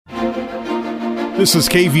This is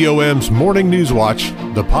KVOM's Morning News Watch,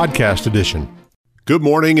 the podcast edition. Good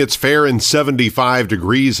morning. It's fair and 75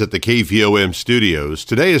 degrees at the KVOM studios.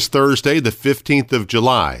 Today is Thursday, the 15th of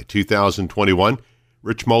July, 2021.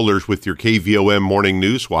 Rich Mollers with your KVOM Morning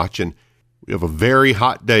News Watch, and we have a very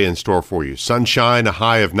hot day in store for you. Sunshine, a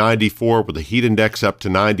high of 94 with a heat index up to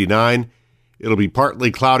 99. It'll be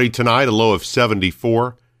partly cloudy tonight, a low of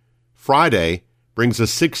 74. Friday brings a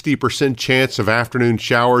 60% chance of afternoon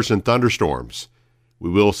showers and thunderstorms. We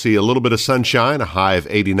will see a little bit of sunshine, a high of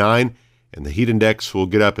 89, and the heat index will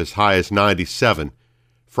get up as high as 97.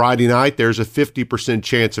 Friday night, there's a 50%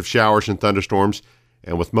 chance of showers and thunderstorms,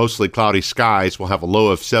 and with mostly cloudy skies, we'll have a low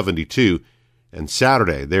of 72. And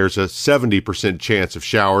Saturday, there's a 70% chance of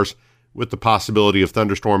showers with the possibility of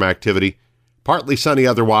thunderstorm activity, partly sunny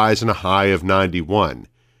otherwise, and a high of 91.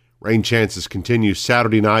 Rain chances continue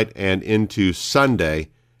Saturday night and into Sunday,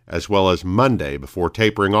 as well as Monday, before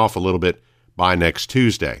tapering off a little bit by next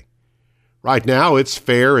Tuesday. Right now, it's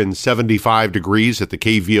fair and 75 degrees at the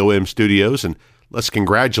KVOM studios, and let's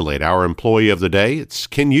congratulate our employee of the day. It's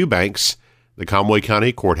Ken Eubanks, the Conway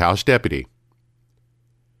County Courthouse deputy.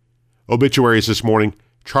 Obituaries this morning: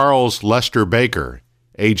 Charles Lester Baker,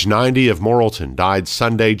 age 90, of Morrilton, died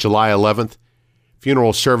Sunday, July 11th.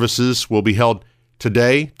 Funeral services will be held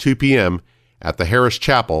today, 2 p.m., at the Harris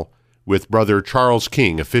Chapel, with Brother Charles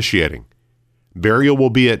King officiating. Burial will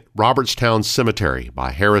be at Robertstown Cemetery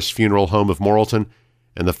by Harris Funeral Home of Morrilton,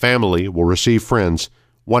 and the family will receive friends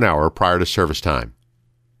 1 hour prior to service time.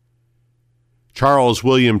 Charles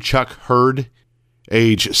William Chuck Hurd,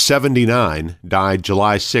 age 79, died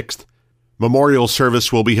July 6th. Memorial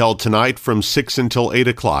service will be held tonight from 6 until 8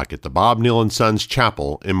 o'clock at the Bob Neal & Sons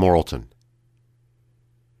Chapel in Morrilton.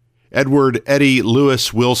 Edward Eddie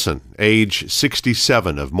Lewis Wilson, age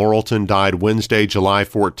 67, of Morrilton, died Wednesday, July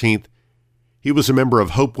 14th. He was a member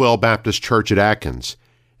of Hopewell Baptist Church at Atkins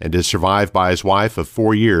and is survived by his wife of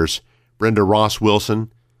 4 years, Brenda Ross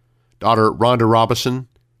Wilson, daughter Rhonda Robinson,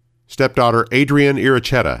 stepdaughter Adrienne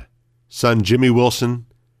Irichetta, son Jimmy Wilson,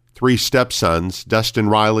 3 stepsons, Dustin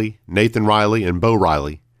Riley, Nathan Riley, and Bo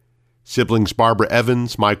Riley, siblings Barbara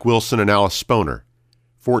Evans, Mike Wilson, and Alice Sponer,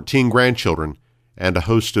 14 grandchildren, and a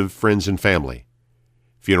host of friends and family.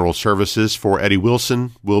 Funeral services for Eddie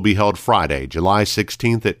Wilson will be held Friday, July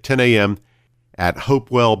 16th at 10 a.m. at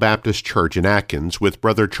Hopewell Baptist Church in Atkins, with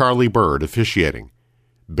Brother Charlie Bird officiating.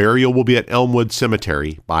 Burial will be at Elmwood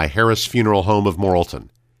Cemetery by Harris Funeral Home of Morrilton.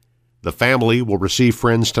 The family will receive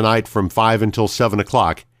friends tonight from 5 until 7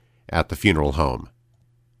 o'clock at the funeral home.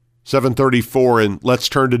 7:34, and let's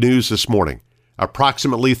turn to news this morning.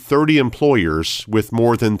 Approximately 30 employers with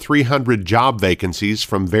more than 300 job vacancies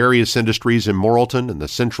from various industries in Morrilton and the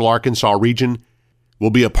Central Arkansas region will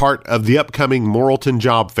be a part of the upcoming Morrilton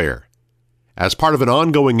Job Fair. As part of an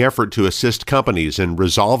ongoing effort to assist companies in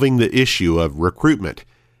resolving the issue of recruitment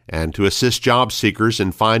and to assist job seekers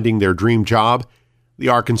in finding their dream job, the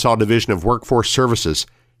Arkansas Division of Workforce Services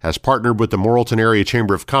has partnered with the Morrilton Area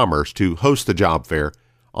Chamber of Commerce to host the job fair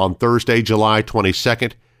on Thursday, July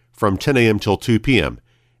 22nd from 10 a.m. till 2 p.m.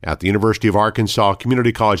 at the University of Arkansas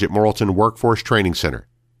Community College at Morrilton Workforce Training Center.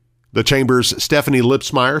 The Chamber's Stephanie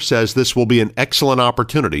Lipsmeyer says this will be an excellent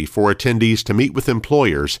opportunity for attendees to meet with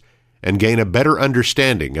employers and gain a better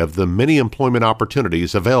understanding of the many employment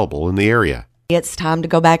opportunities available in the area. It's time to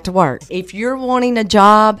go back to work. If you're wanting a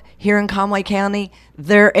job here in Conway County,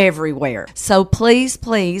 they're everywhere. So please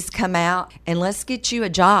come out and let's get you a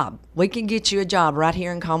job. We can get you a job right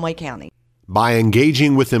here in Conway County. By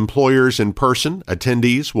engaging with employers in person,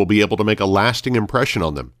 attendees will be able to make a lasting impression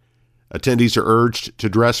on them. Attendees are urged to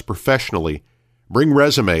dress professionally, bring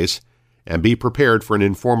resumes, and be prepared for an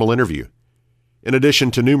informal interview. In addition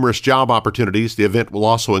to numerous job opportunities, the event will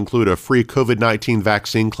also include a free COVID-19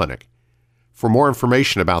 vaccine clinic. For more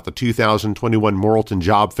information about the 2021 Morrilton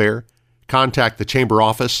Job Fair, contact the Chamber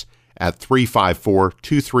office at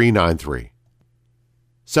 354-2393.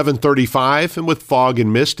 7:35, and with fog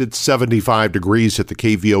and mist, it's 75 degrees at the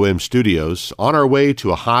KVOM studios. On our way to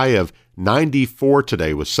a high of 94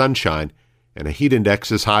 today with sunshine and a heat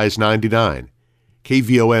index as high as 99.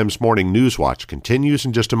 KVOM's Morning News Watch continues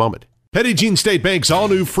in just a moment. Petit Jean State Bank's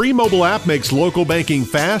all-new free mobile app makes local banking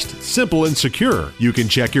fast, simple, and secure. You can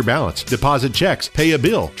check your balance, deposit checks, pay a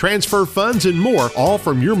bill, transfer funds, and more, all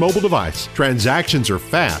from your mobile device. Transactions are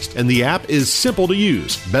fast, and the app is simple to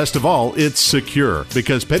use. Best of all, it's secure,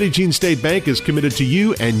 because Petit Jean State Bank is committed to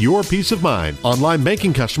you and your peace of mind. Online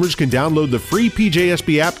banking customers can download the free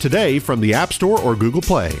PJSB app today from the App Store or Google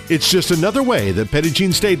Play. It's just another way that Petit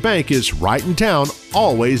Jean State Bank is right in town,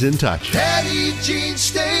 always in touch. Petit Jean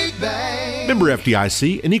State Bank. Member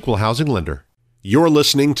FDIC, an equal housing lender. You're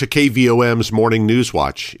listening to KVOM's Morning News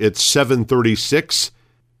Watch. It's 7:36,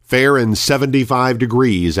 fair and 75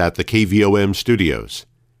 degrees at the KVOM studios.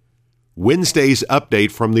 Wednesday's update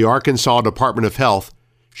from the Arkansas Department of Health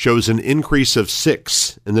shows an increase of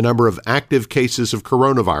 6 in the number of active cases of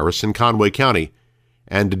coronavirus in Conway County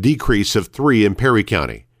and a decrease of 3 in Perry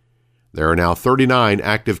County. There are now 39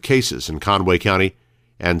 active cases in Conway County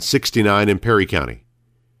and 69 in Perry County.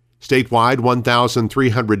 Statewide,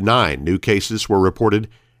 1,309 new cases were reported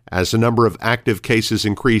as the number of active cases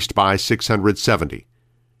increased by 670.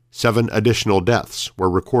 7 additional deaths were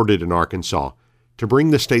recorded in Arkansas to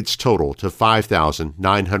bring the state's total to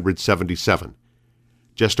 5,977.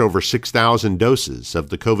 Just over 6,000 doses of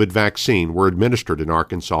the COVID vaccine were administered in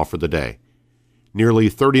Arkansas for the day. Nearly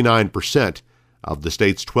 39% of the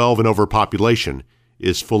state's 12 and over population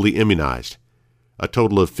is fully immunized. A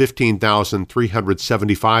total of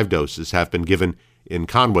 15,375 doses have been given in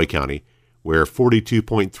Conway County, where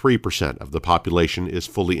 42.3% of the population is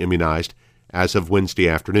fully immunized as of Wednesday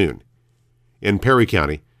afternoon. In Perry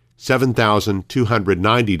County,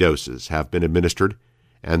 7,290 doses have been administered,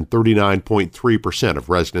 and 39.3% of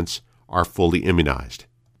residents are fully immunized.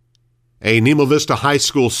 A Nemo Vista High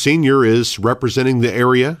School senior is representing the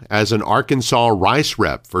area as an Arkansas Rice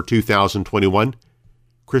Rep for 2021.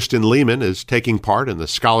 Kristen Lehman is taking part in the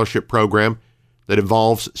scholarship program that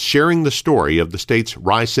involves sharing the story of the state's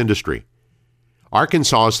rice industry.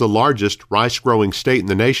 Arkansas is the largest rice-growing state in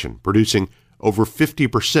the nation, producing over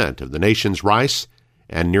 50% of the nation's rice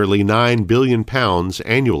and nearly 9 billion pounds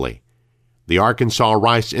annually. The Arkansas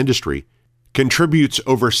rice industry contributes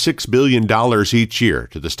over $6 billion each year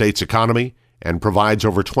to the state's economy and provides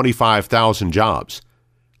over 25,000 jobs.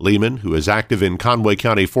 Lehman, who is active in Conway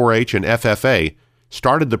County 4-H and FFA,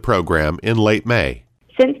 started the program in late May.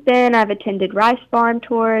 Since then, I've attended rice farm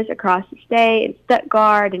tours across the state, in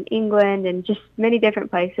Stuttgart, in England, and just many different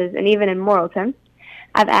places, and even in Morrilton.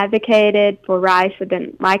 I've advocated for rice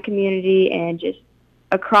within my community and just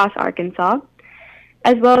across Arkansas,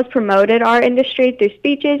 as well as promoted our industry through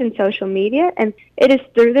speeches and social media. And it is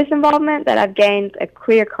through this involvement that I've gained a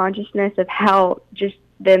clear consciousness of how just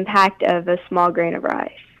the impact of a small grain of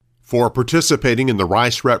rice. For participating in the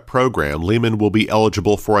Rice Rep program, Lehman will be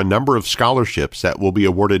eligible for a number of scholarships that will be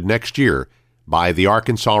awarded next year by the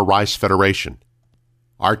Arkansas Rice Federation.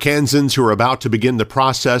 Arkansans who are about to begin the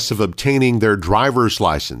process of obtaining their driver's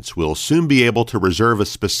license will soon be able to reserve a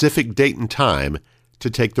specific date and time to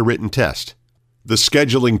take the written test. The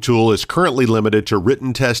scheduling tool is currently limited to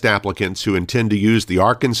written test applicants who intend to use the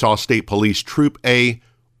Arkansas State Police Troop A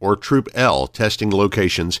or Troop L testing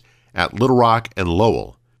locations at Little Rock and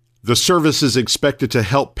Lowell. The service is expected to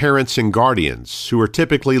help parents and guardians who are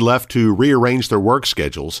typically left to rearrange their work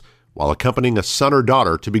schedules while accompanying a son or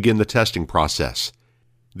daughter to begin the testing process.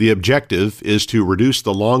 The objective is to reduce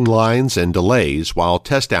the long lines and delays while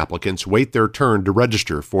test applicants wait their turn to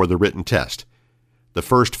register for the written test. The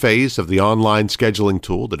first phase of the online scheduling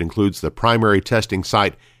tool that includes the primary testing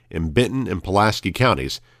site in Benton and Pulaski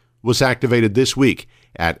counties was activated this week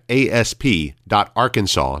at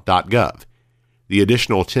asp.arkansas.gov. The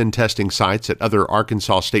additional 10 testing sites at other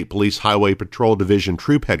Arkansas State Police Highway Patrol Division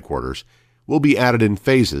troop headquarters will be added in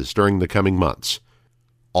phases during the coming months.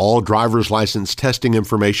 All driver's license testing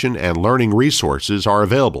information and learning resources are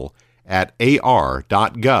available at ar.gov/ASP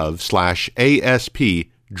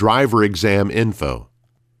driver exam info.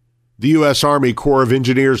 The U.S. Army Corps of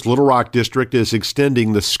Engineers Little Rock District is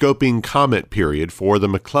extending the scoping comment period for the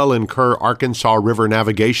McClellan-Kerr Arkansas River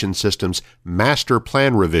Navigation System's master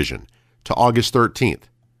plan revision to August 13th.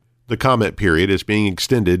 The comment period is being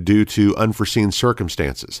extended due to unforeseen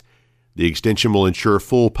circumstances. The extension will ensure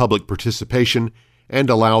full public participation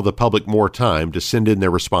and allow the public more time to send in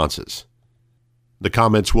their responses. The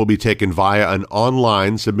comments will be taken via an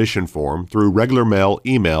online submission form through regular mail,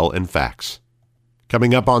 email, and fax.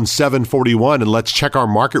 Coming up on 7:41, and let's check our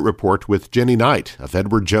market report with Jenny Knight of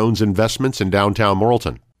Edward Jones Investments in downtown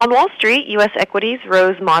Morrilton. On Wall Street, U.S. equities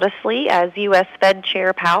rose modestly as U.S. Fed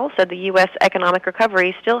Chair Powell said the U.S. economic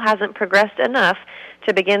recovery still hasn't progressed enough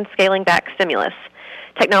to begin scaling back stimulus.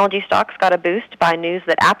 Technology stocks got a boost by news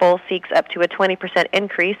that Apple seeks up to a 20%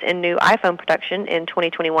 increase in new iPhone production in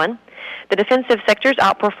 2021. The defensive sectors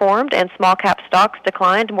outperformed and small-cap stocks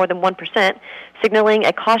declined more than 1%, signaling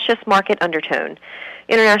a cautious market undertone.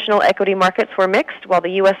 International equity markets were mixed, while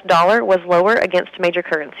the U.S. dollar was lower against major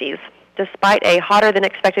currencies. Despite a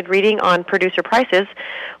hotter-than-expected reading on producer prices,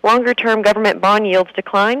 longer-term government bond yields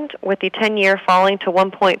declined, with the 10-year falling to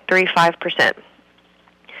 1.35%.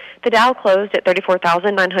 The Dow closed at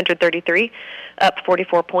 34,933, up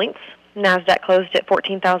 44 points. NASDAQ closed at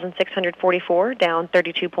 14,644, down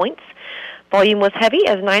 32 points. Volume was heavy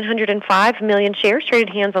as 905 million shares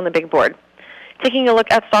traded hands on the big board. Taking a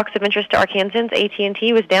look at stocks of interest to Arkansans,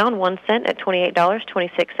 AT&T was down 1 cent at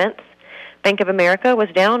 $28.26. Bank of America was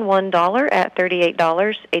down $1 at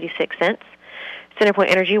 $38.86. CenterPoint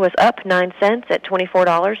Energy was up 9 cents at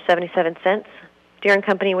 $24.77. Deere &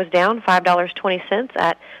 Company was down $5.20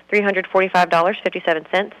 at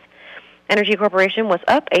 $345.57. Energy Corporation was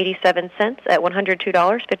up 87 cents at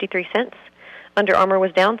 $102.53. Under Armour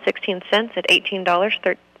was down 16 cents at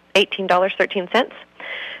 $18.13.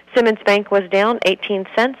 Simmons Bank was down 18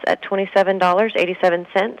 cents at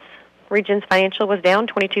 $27.87. Regions Financial was down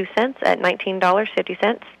 22 cents at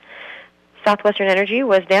 $19.50. Southwestern Energy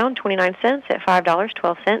was down 29 cents at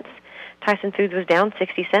 $5.12. Tyson Foods was down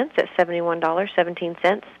 60 cents at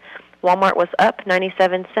 $71.17. Walmart was up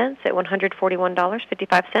 97 cents at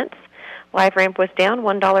 $141.55. LiveRamp was down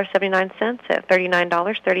 $1.79 at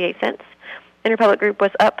 $39.38. Interpublic Group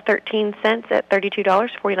was up 13 cents at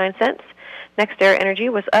 $32.49. NextEra Energy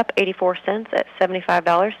was up 84 cents at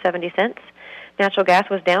 $75.70. Natural gas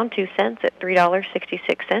was down 2 cents at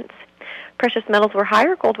 $3.66. Precious metals were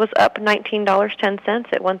higher. Gold was up $19.10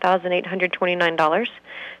 at $1,829.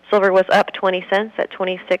 Silver was up 20 cents at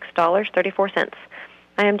 $26.34.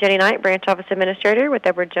 I am Jenny Knight, Branch Office Administrator with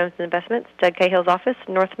Edward Jones Investments, Doug Cahill's office,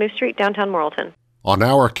 North Moose Street, downtown Morrilton. On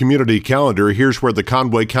our community calendar, here's where the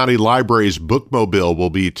Conway County Library's Bookmobile will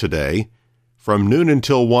be today. From noon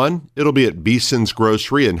until 1, it'll be at Beeson's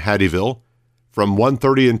Grocery in Hattieville. From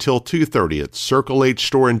 1:30 until 2:30 at Circle H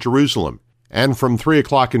Store in Jerusalem. And from 3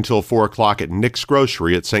 o'clock until 4 o'clock at Nick's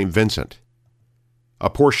Grocery at St. Vincent. A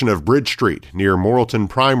portion of Bridge Street near Morrilton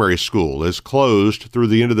Primary School is closed through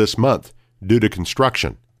the end of this month due to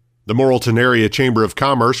construction. The Morrilton Area Chamber of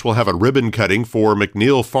Commerce will have a ribbon cutting for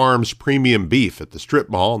McNeil Farms Premium Beef at the Strip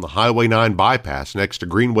Mall on the Highway 9 bypass next to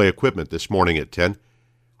Greenway Equipment this morning at 10.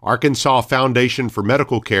 Arkansas Foundation for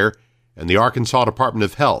Medical Care and the Arkansas Department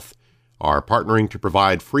of Health are partnering to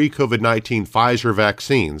provide free COVID-19 Pfizer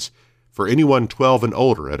vaccines for anyone 12 and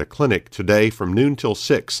older at a clinic today from noon till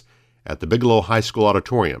 6 at the Bigelow High School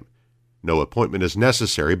Auditorium. No appointment is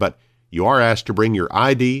necessary, but you are asked to bring your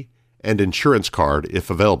ID and insurance card if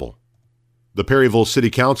available. The Perryville City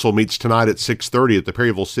Council meets tonight at 6:30 at the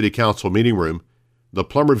Perryville City Council meeting room. The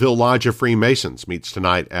Plummerville Lodge of Freemasons meets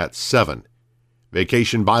tonight at 7.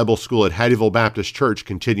 Vacation Bible School at Hattieville Baptist Church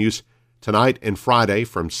continues tonight and Friday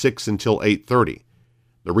from 6 until 8:30.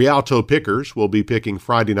 The Rialto Pickers will be picking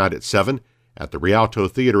Friday night at 7 at the Rialto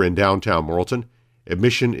Theater in downtown Morrilton.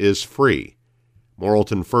 Admission is free.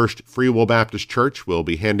 Morrilton First Free Will Baptist Church will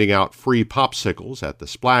be handing out free popsicles at the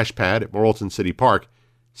Splash Pad at Morrilton City Park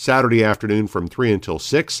Saturday afternoon from 3 until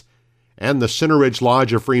 6, and the Center Ridge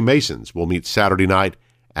Lodge of Freemasons will meet Saturday night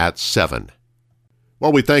at 7.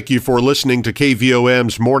 Well, we thank you for listening to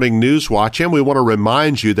KVOM's Morning News Watch, and we want to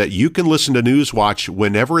remind you that you can listen to News Watch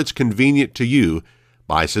whenever it's convenient to you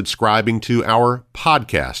by subscribing to our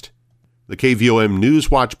podcast. The KVOM News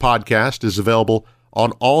Watch podcast is available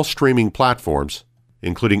on all streaming platforms,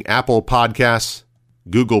 including Apple Podcasts,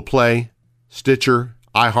 Google Play, Stitcher,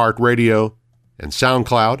 iHeartRadio, and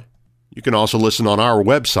SoundCloud. You can also listen on our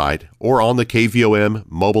website or on the KVOM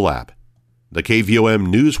mobile app. The KVOM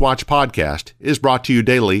News Watch podcast is brought to you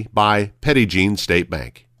daily by Petit Jean State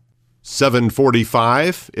Bank.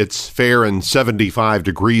 7:45, it's fair and 75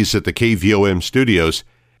 degrees at the KVOM studios.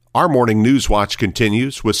 Our morning News Watch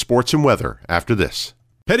continues with sports and weather after this.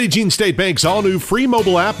 Petit Jean State Bank's all-new free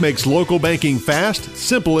mobile app makes local banking fast,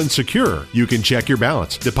 simple, and secure. You can check your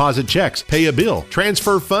balance, deposit checks, pay a bill,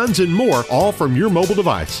 transfer funds, and more, all from your mobile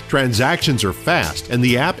device. Transactions are fast, and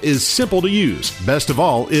the app is simple to use. Best of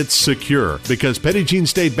all, it's secure, because Petit Jean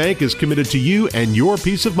State Bank is committed to you and your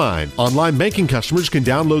peace of mind. Online banking customers can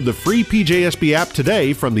download the free PJSB app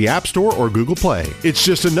today from the App Store or Google Play. It's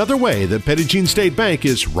just another way that Petit Jean State Bank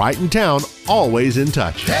is right in town, always in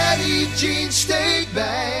touch. Petit Jean State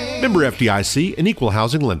Bank. Member FDIC, an equal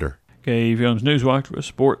housing lender. KVOM's Newswatch with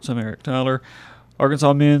sports. I'm Eric Tyler.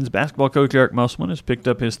 Arkansas men's basketball coach Eric Musselman has picked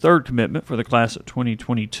up his third commitment for the class of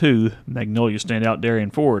 2022. Magnolia standout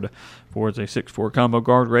Darian Ford. Ford's a 6'4 combo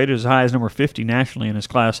guard rated as high as number 50 nationally in his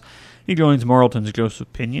class. He joins Morrilton's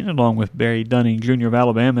Joseph Pinion along with Barry Dunning Jr. of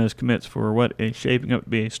Alabama as commits for what is shaping up to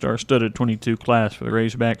be a star-studded 22 class for the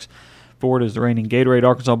Razorbacks. Ford is the reigning Gatorade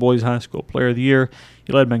Arkansas Boys High School Player of the Year.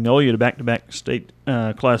 He led Magnolia to back-to-back state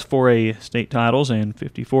Class 4A state titles and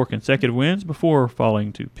 54 consecutive wins before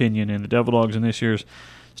falling to Pinion and the Devil Dogs in this year's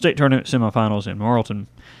state tournament semifinals in Morrilton.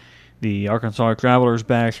 The Arkansas Travelers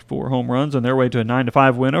bashed 4 home runs on their way to a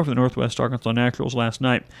 9-5 win over the Northwest Arkansas Naturals last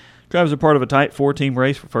night. Travs are part of a tight 4-team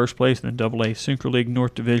race for first place in the AA Central League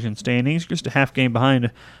North Division standings, just a half game behind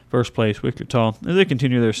first place Wichita as they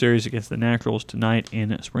continue their series against the Naturals tonight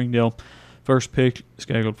in Springdale. First pitch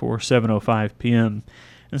scheduled for 7:05 p.m.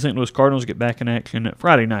 And the St. Louis Cardinals get back in action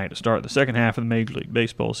Friday night to start the second half of the Major League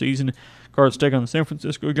Baseball season. Cards take on the San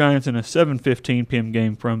Francisco Giants in a 7:15 p.m.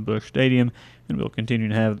 game from Busch Stadium, and we'll continue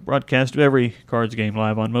to have the broadcast of every Cards game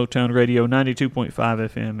live on Motown Radio 92.5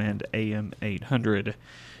 FM and AM 800.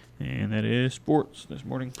 And that is sports this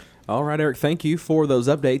morning. All right, Eric, thank you for those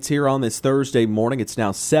updates here on this Thursday morning. It's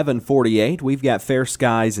now 7:48. We've got fair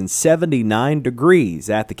skies and 79 degrees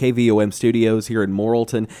at the KVOM studios here in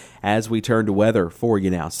Morrilton as we turn to weather for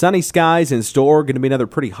you now. Sunny skies in store. Going to be another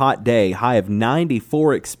pretty hot day. High of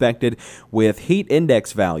 94 expected with heat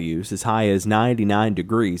index values as high as 99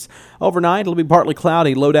 degrees. Overnight, it'll be partly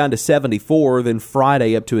cloudy, low down to 74. Then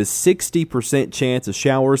Friday, up to a 60% chance of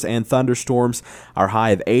showers and thunderstorms. Our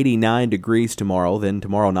high of 89 degrees tomorrow. Then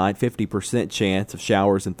tomorrow night, 50% chance of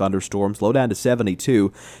showers and thunderstorms, low down to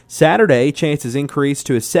 72. Saturday, chances increase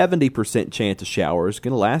to a 70% chance of showers,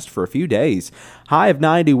 going to last for a few days. High of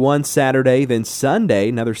 91 Saturday, then Sunday,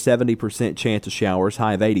 another 70% chance of showers,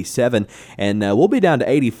 high of 87. And we'll be down to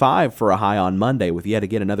 85 for a high on Monday with yet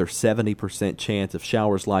again another 70% chance of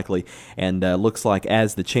showers likely. And looks like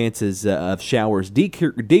as the chances of showers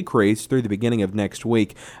decrease through the beginning of next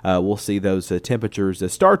week, we'll see those temperatures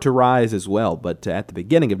start to rise as well. But at the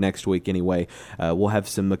beginning of next week anyway, we'll have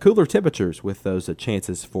some cooler temperatures with those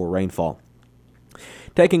chances for rainfall.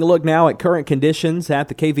 Taking a look now at current conditions at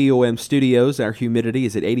the KVOM studios, our humidity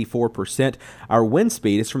is at 84%. Our wind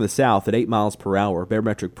speed is from the south at 8 miles per hour.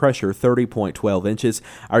 Barometric pressure 30.12 inches.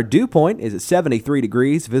 Our dew point is at 73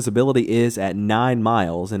 degrees. Visibility is at 9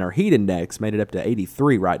 miles. And our heat index made it up to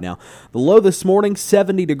 83 right now. The low this morning,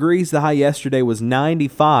 70 degrees. The high yesterday was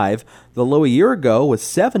 95. The low a year ago was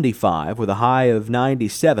 75 with a high of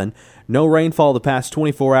 97. No rainfall the past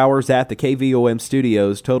 24 hours at the KVOM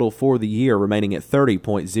studios. Total for the year remaining at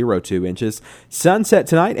 30.02 inches. Sunset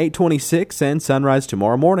tonight, 8:26, and sunrise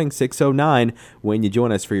tomorrow morning, 6:09, when you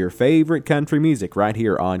join us for your favorite country music right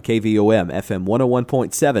here on KVOM FM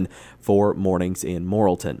 101.7 for Mornings in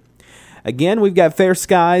Morrilton. Again, we've got fair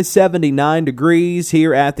skies, 79 degrees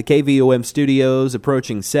here at the KVOM studios,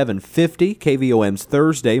 approaching 7:50. KVOM's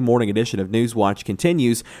Thursday morning edition of Newswatch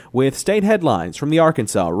continues with state headlines from the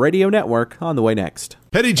Arkansas Radio Network on the way next.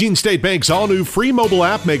 Petit Jean State Bank's all-new free mobile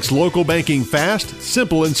app makes local banking fast,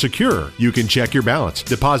 simple, and secure. You can check your balance,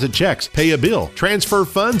 deposit checks, pay a bill, transfer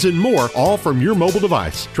funds, and more, all from your mobile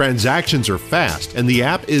device. Transactions are fast, and the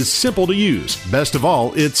app is simple to use. Best of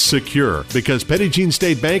all, it's secure, because Petit Jean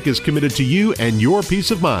State Bank is committed to you and your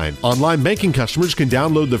peace of mind. Online banking customers can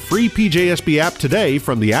download the free PJSB app today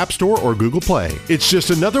from the App Store or Google Play. It's just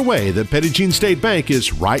another way that Petit Jean State Bank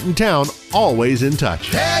is right in town, always in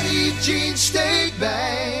touch. Petit Jean State Bank.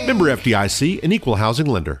 Member FDIC, an equal housing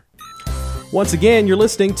lender. Once again, you're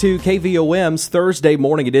listening to KVOM's Thursday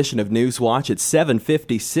morning edition of Newswatch at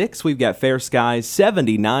 7:56. We've got fair skies,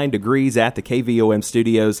 79 degrees at the KVOM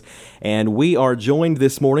studios, and we are joined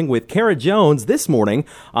this morning with Kara Jones this morning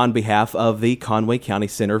on behalf of the Conway County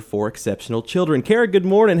Center for Exceptional Children. Kara, good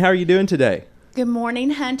morning. How are you doing today? Good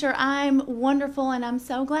morning, Hunter. I'm wonderful, and I'm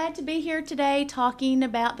so glad to be here today talking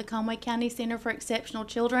about the Conway County Center for Exceptional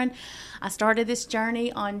Children. I started this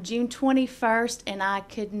journey on June 21st, and I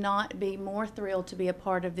could not be more thrilled to be a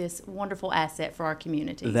part of this wonderful asset for our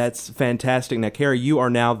community. That's fantastic. Now, Kara, you are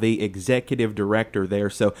now the executive director there,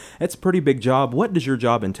 so that's a pretty big job. What does your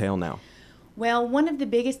job entail now? Well, one of the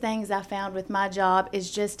biggest things I found with my job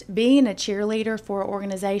is just being a cheerleader for an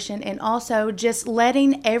organization and also just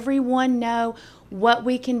letting everyone know what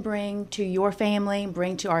we can bring to your family,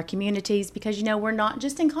 bring to our communities, because, you know, we're not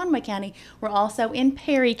just in Conway County, we're also in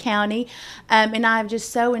Perry County, and I've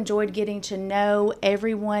just so enjoyed getting to know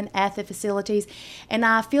everyone at the facilities, and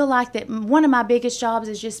I feel like that one of my biggest jobs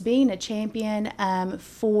is just being a champion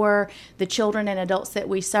for the children and adults that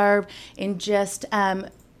we serve, and just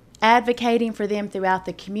advocating for them throughout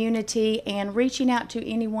the community and reaching out to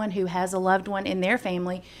anyone who has a loved one in their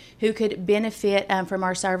family who could benefit from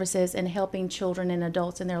our services and helping children and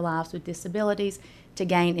adults in their lives with disabilities to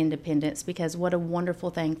gain independence, because what a wonderful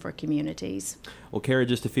thing for communities. Well, Kara,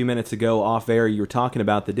 just a few minutes ago off air, you were talking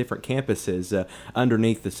about the different campuses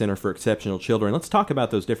underneath the Center for Exceptional Children. Let's talk about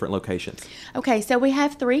those different locations. Okay, so we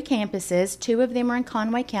have 3 campuses. 2 of them are in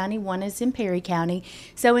Conway County. 1 is in Perry County.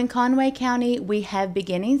 So in Conway County, we have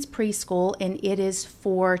Beginnings Preschool, and it is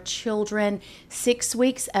for children 6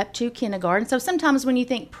 weeks up to kindergarten. So sometimes when you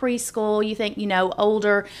think preschool, preschool. You think,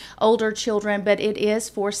 older children, but it is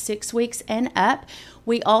for 6 weeks and up.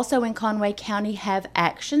 We also in Conway County have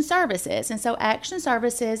Action Services. And so Action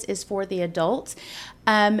Services is for the adults.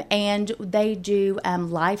 And they do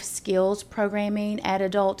life skills programming at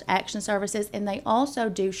Adult Action Services, and they also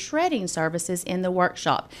do shredding services in the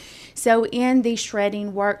workshop. So in the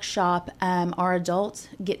shredding workshop, our adults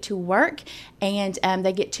get to work, and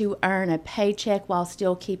they get to earn a paycheck while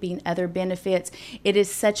still keeping other benefits. It is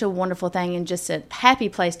such a wonderful thing and just a happy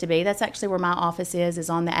place to be. That's actually where my office is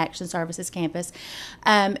on the Action Services campus.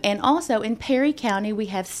 And also in Perry County, we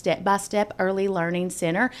have Step by Step Early Learning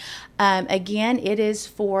Center. Again, it is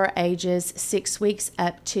for ages 6 weeks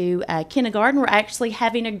up to kindergarten. We're actually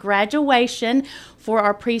having a graduation for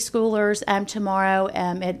our preschoolers tomorrow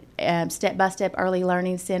at Step by Step Early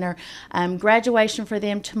Learning Center. Graduation for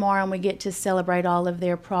them tomorrow, and we get to celebrate all of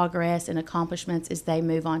their progress and accomplishments as they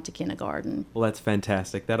move on to kindergarten. Well, that's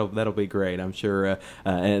fantastic. That'll be great, I'm sure,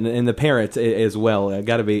 and the parents as well.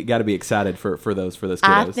 Got to be excited for those kiddos.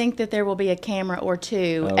 I think that there will be a camera or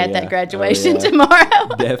two at that graduation tomorrow.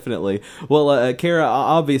 Definitely. Well, Kara,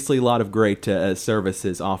 obviously a lot of great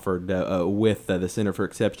services offered with the Center for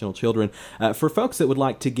Exceptional Children. For folks that would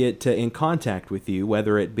like to get in contact with you,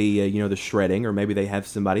 whether it be the shredding, or maybe they have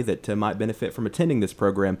somebody that might benefit from attending this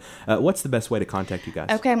program, what's the best way to contact you guys?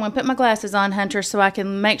 Okay, I'm going to put my glasses on, Hunter, so I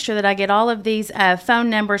can make sure that I get all of these phone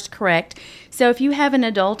numbers correct. So if you have an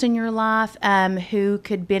adult in your life who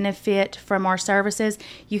could benefit from our services,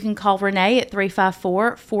 you can call Renee at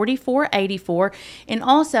 354-4484. And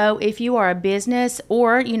also, if you are a business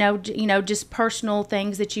or, just personal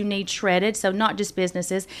things that you need shredded, so not just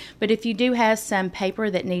businesses, but if you do have some paper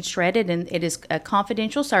that needs shredded and it is a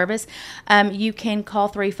confidential service, you can call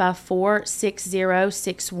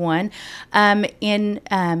 354-6061. In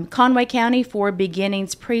Conway County for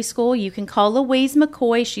Beginnings Preschool, you can call Louise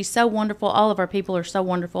McCoy. She's so wonderful. All of our people are so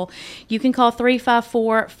wonderful. You can call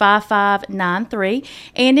 354-5593.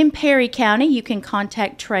 And in Perry County, you can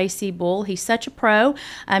contact Tracy Bull. He's such a pro.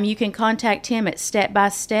 You can contact him at Step by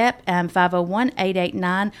Step,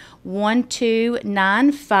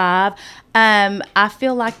 501-889-1295. I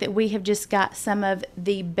feel like that we have just got some of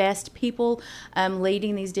the best people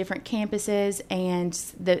leading these different campuses, and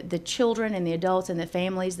the children and the adults and the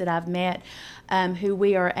families that I've met who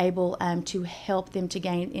we are able to help them to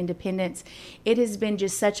gain independence. It has been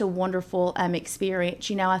just such a wonderful experience.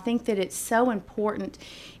 I think that it's so important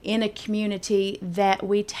in a community that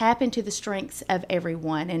we tap into the strengths of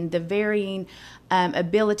everyone and the varying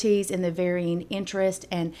abilities and the varying interest,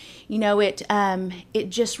 and it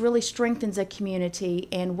just really strengthens a community.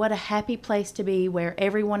 And what a happy place to be, where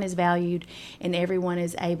everyone is valued and everyone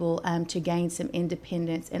is able to gain some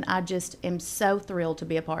independence. And I just am so thrilled to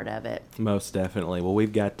be a part of it. Most definitely. Well,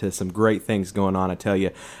 we've got some great things going on, I tell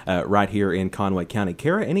you, right here in Conway County.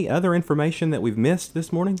 Kara, any other information that we've missed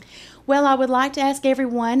this morning? Well, I would like to ask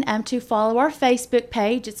everyone to follow our Facebook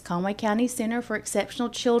page. It's Conway County Center for Exceptional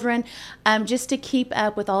Children, just to keep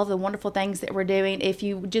up with all the wonderful things that we're doing. If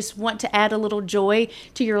you just want to add a little joy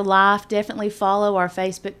to your life, definitely follow our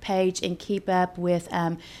Facebook page and keep up with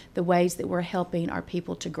the ways that we're helping our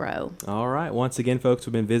people to grow. All right. Once again, folks,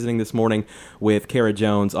 we've been visiting this morning with Kara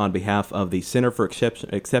Jones on behalf of the Center for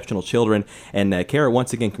Exceptional Children. And Kara,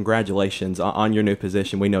 once again, congratulations on your new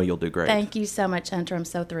position. We know you'll do great. Thank you so much, Hunter. I'm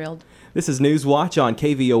so thrilled. This is Newswatch on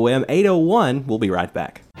KVOM 801. We'll be right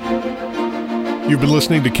back. You've been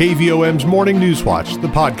listening to KVOM's Morning Newswatch, the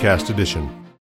podcast edition.